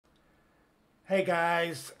Hey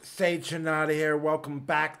guys, Sage Shinada here. Welcome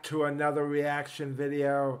back to another reaction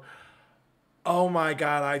video. Oh my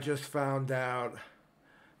god, I just found out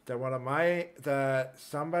that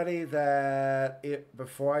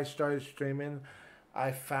before I started streaming,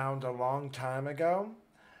 I found a long time ago,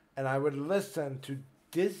 and I would listen to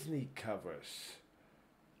Disney covers.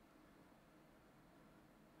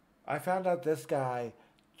 I found out this guy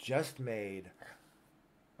just made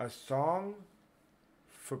a song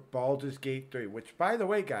for Baldur's Gate 3, which, by the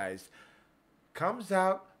way, guys, comes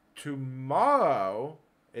out tomorrow.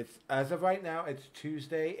 It's, as of right now, it's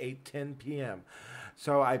Tuesday, 8:10 p.m.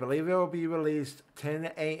 So I believe it will be released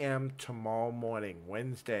 10 a.m. tomorrow morning,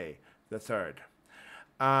 Wednesday the 3rd.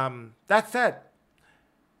 That said,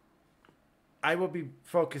 I will be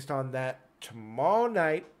focused on that tomorrow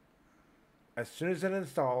night. As soon as it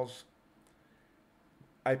installs,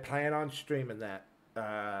 I plan on streaming that.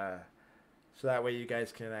 So that way you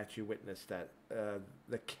guys can actually witness that,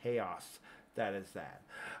 the chaos that is that.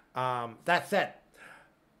 That said,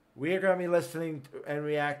 we are going to be listening to and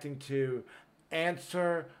reacting to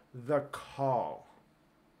Answer the Call.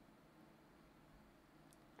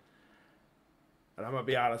 And I'm going to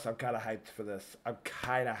be honest, I'm kind of hyped for this.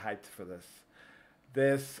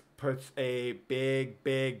 This puts a big,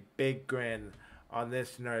 big, big grin on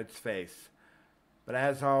this nerd's face. But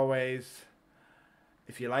as always,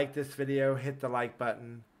 if you like this video, hit the like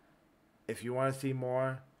button. If you want to see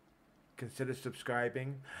more, consider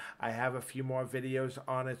subscribing. I have a few more videos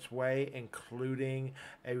on its way, including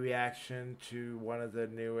a reaction to one of the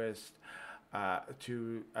newest,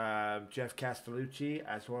 Jeff Castellucci,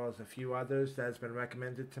 as well as a few others that has been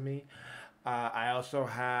recommended to me. I also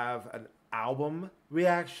have an album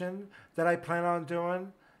reaction that I plan on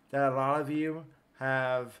doing that a lot of you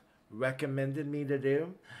have recommended me to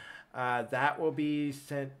do. That will be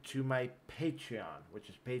sent to my Patreon, which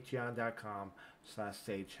is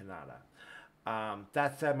patreon.com/SageHinata.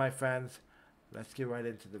 That said, my friends, let's get right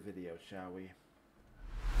into the video, shall we?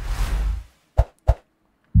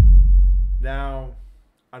 Now,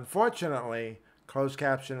 unfortunately, closed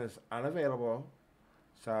caption is unavailable,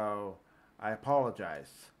 so I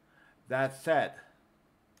apologize. That said,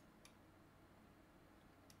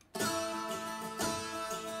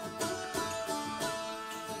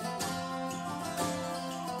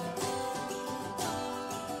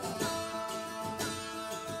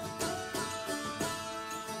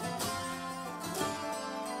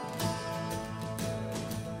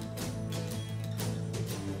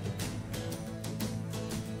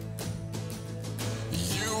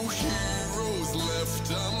 heroes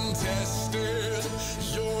left untested,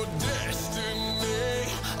 your destiny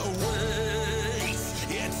awaits.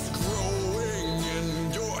 It's growing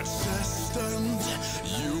in your chest, and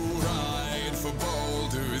you ride for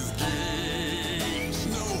Baldur's Gate.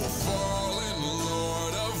 No fallen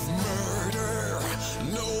lord of murder,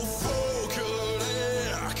 no foe could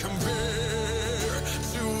e'er compare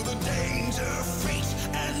to the danger, fate,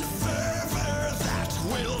 and fervor that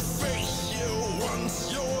will face you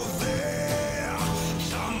once you're there.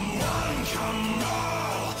 Come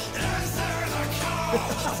all, answer the call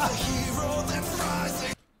of the hero that's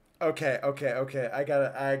rising. Okay.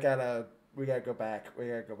 We gotta go back.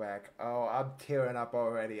 Oh, I'm tearing up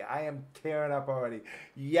already. I am tearing up already.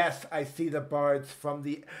 Yes, I see the bards from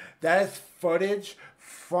the... That is footage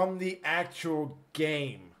from the actual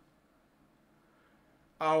game.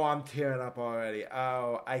 Oh, I'm tearing up already.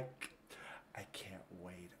 Oh, I can't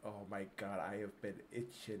wait. Oh my god, I've been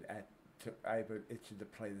itching to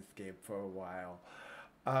play this game for a while.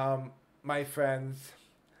 My friends,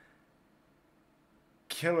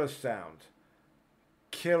 killer sound,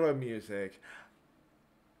 killer music.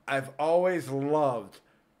 I've always loved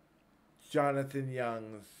Jonathan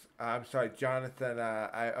Young's. I'm sorry, Jonathan.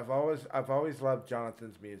 I've always loved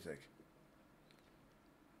Jonathan's music.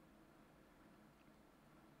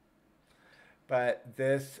 But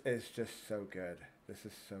this is just so good. This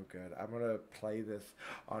is so good. I'm going to play this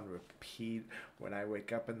on repeat when I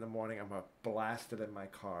wake up in the morning. I'm going to blast it in my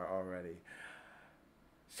car already.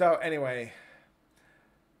 So anyway,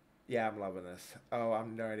 yeah, I'm loving this. Oh,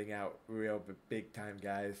 I'm nerding out real big time,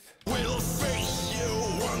 guys. We'll face you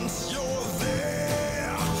once you're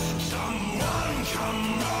there. Come one,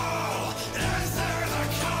 come all, answer the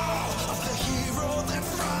call of the hero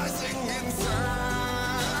that's rising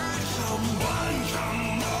inside. Come one,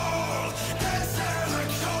 come all, answer the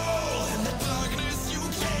call. In the darkness you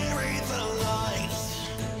carry the light.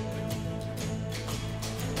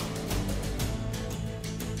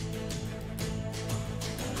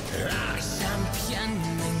 Our champion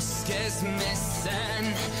is missing.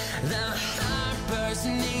 The harpers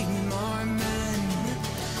need more men.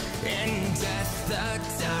 In death the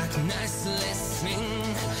darkness,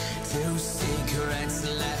 listening to secrets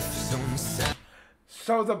left unsaid.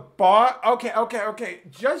 So the bard, okay.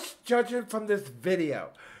 Just judging from this video,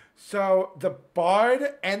 so the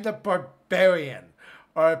bard and the barbarian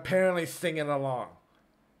are apparently singing along.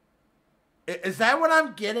 Is that what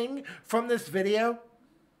I'm getting from this video?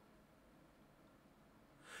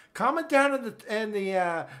 Comment down in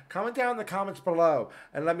the comment down in the comments below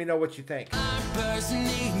and let me know what you think. Birds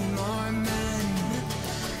need more men.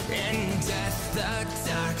 In death, the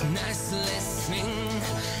darkness, listening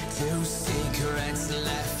to secrets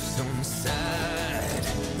left unsaid.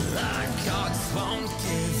 The gods won't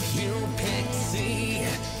give you pity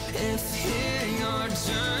if here your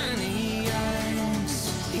journey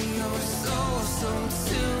ends. Your soul sold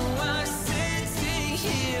to a city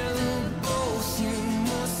here. Both you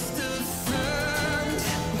must defend.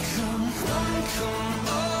 Come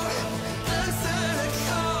on, answer the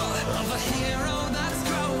call of a hero that's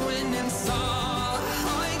growing inside.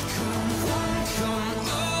 Come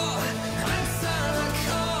on, answer the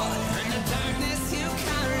call. In the darkness you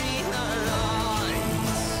carry the light.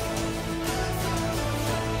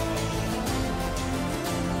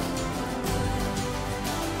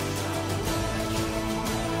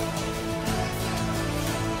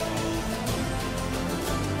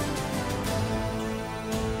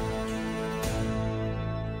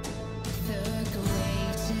 The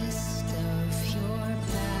greatest of your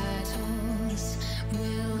battles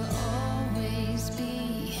will always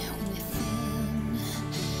be within.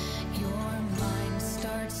 Your mind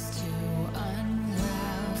starts to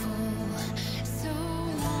unravel, so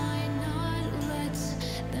why not let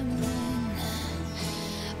them win?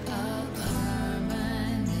 A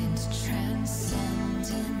permanent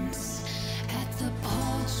transcendence at the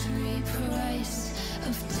paltry price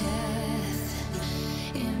of death.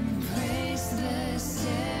 Embrace the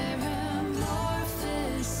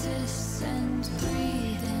metamorphosis and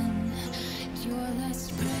breathe in your last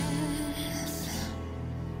breath.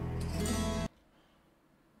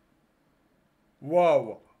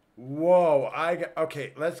 Whoa.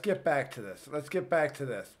 Okay, let's get back to this.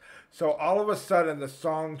 So all of a sudden the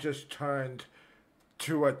song just turned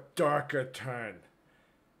to a darker turn.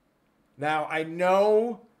 Now I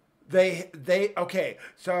know they okay,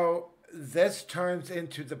 so this turns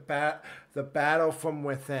into the battle from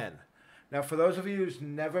within. Now for those of you who's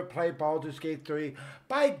never played Baldur's Gate 3,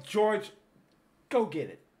 by George, go get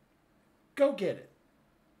it. Go get it.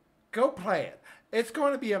 Go play it. It's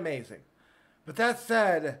going to be amazing. But that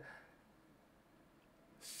said,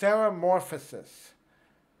 metamorphosis,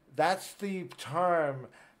 that's the term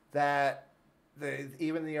that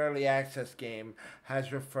even the early access game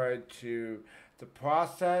has referred to the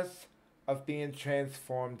process of being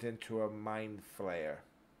transformed into a mind flayer.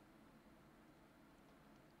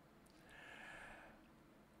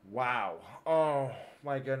 Wow. Oh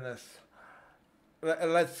my goodness.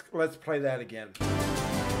 Let's play that again.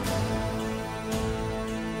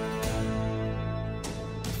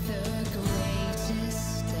 The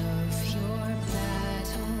greatest of your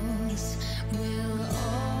battles will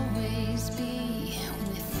always be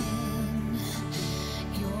within.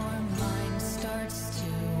 Your mind starts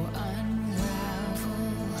to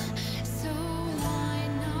unravel, so why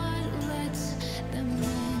not let them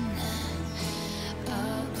win? A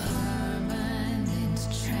permanent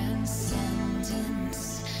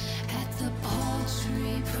transcendence at the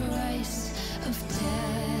paltry price of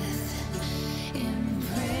death.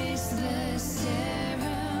 Embrace the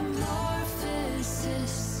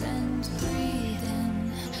metamorphosis and breathe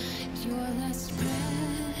in your last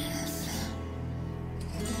breath.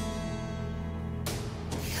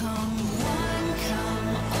 Come one, come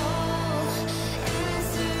all,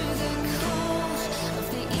 answer the call of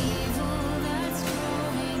the evil that's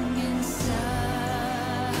growing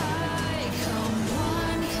inside. Come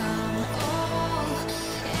one, come all,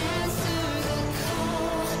 answer the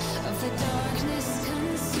call of the darkness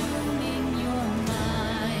consuming your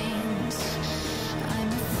mind. I'm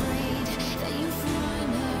afraid that you've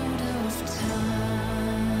run out of time.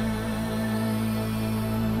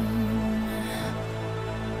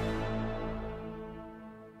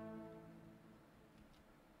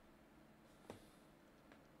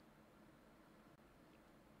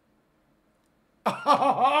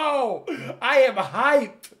 Oh, I am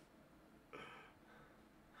hyped.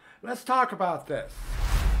 Let's talk about this.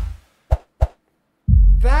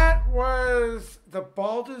 That was the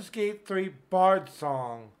Baldur's Gate 3 Bard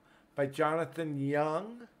song by Jonathan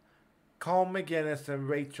Young, Colm McGinnis, and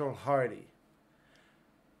Rachel Hardy,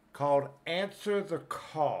 called Answer the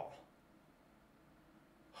Call.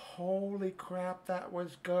 Holy crap, that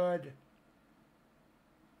was good.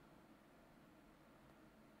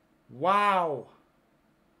 Wow.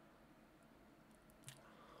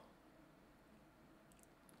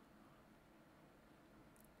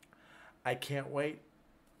 I can't wait.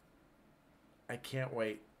 I can't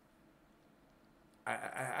wait.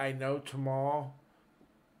 I know tomorrow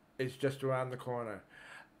is just around the corner.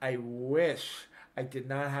 I wish I did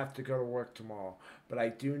not have to go to work tomorrow, but I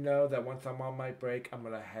do know that once I'm on my break, I'm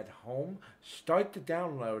going to head home, start the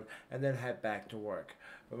download, and then head back to work.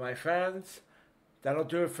 But my friends, that'll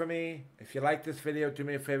do it for me. If you like this video, do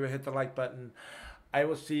me a favor, hit the like button. I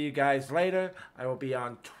will see you guys later. I will be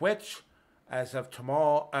on Twitch as of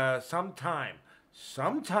tomorrow, sometime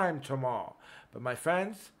tomorrow. But my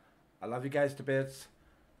friends, I love you guys to bits.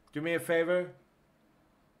 Do me a favor,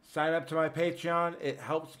 sign up to my Patreon. It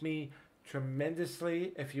helps me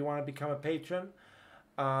tremendously if you want to become a patron.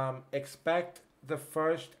 Expect the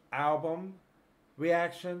first album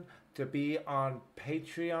reaction to be on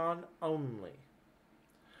Patreon only,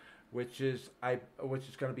 which is going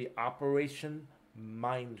to be Operation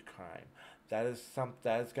Mindcrime. That is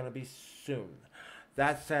going to be soon.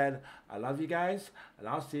 That said, I love you guys, and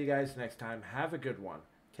I'll see you guys next time. Have a good one.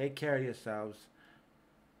 Take care of yourselves.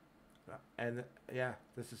 And yeah,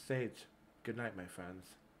 this is Sage. Good night, my friends.